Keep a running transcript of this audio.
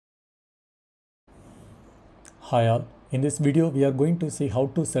Hi all, in this video we are going to see how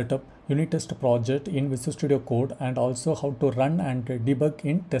to set up unit test project in Visual Studio Code and also how to run and debug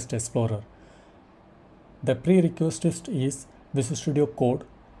in Test Explorer. The prerequisite is Visual Studio Code.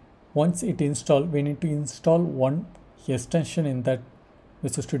 Once it installed, we need to install one extension in that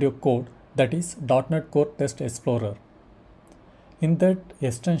Visual Studio Code, that is .NET Core Test Explorer. In that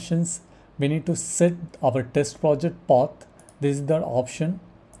extensions, we need to set our test project path. This is the option.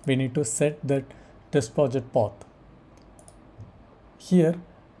 We need to set that test project path. Here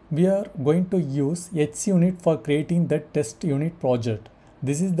we are going to use HUnit for creating that test unit project.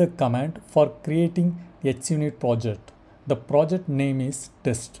 This is the command for creating HUnit project. The project name is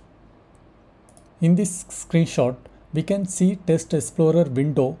test. In this screenshot, we can see Test Explorer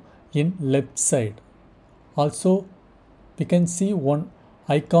window in left side. Also, we can see one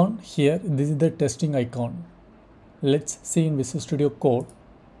icon here. This is the testing icon. Let's see in Visual Studio Code.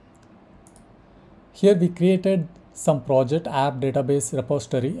 Here we created some project app database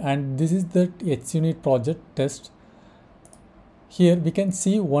repository and this is the HUnit project test. Here we can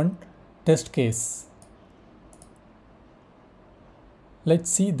see one test case. Let's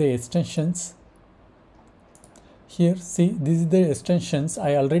see the extensions. Here see, this is the extensions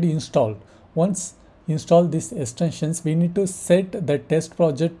I already installed. Once install these extensions, we need to set the test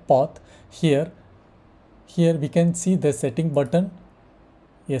project path here. Here we can see the setting button,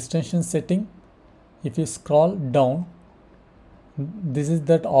 extension setting. If you scroll down, this is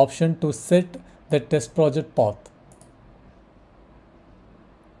that option to set the test project path.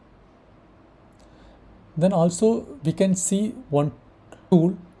 Then also we can see one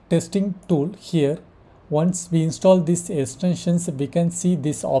tool, testing tool here. Once we install these extensions, we can see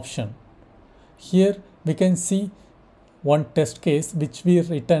this option. Here we can see one test case which we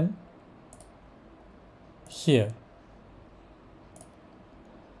written here.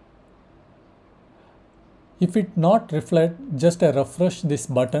 If it not reflect, just refresh this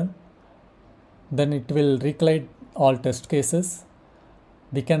button, then it will recreate all test cases.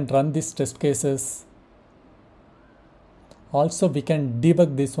 We can run these test cases. Also we can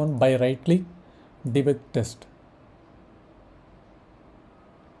debug this one by right click, debug test.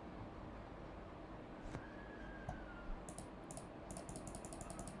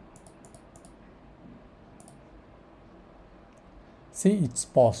 See, it's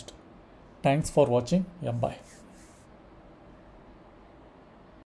paused. Thanks for watching. Yeah, bye.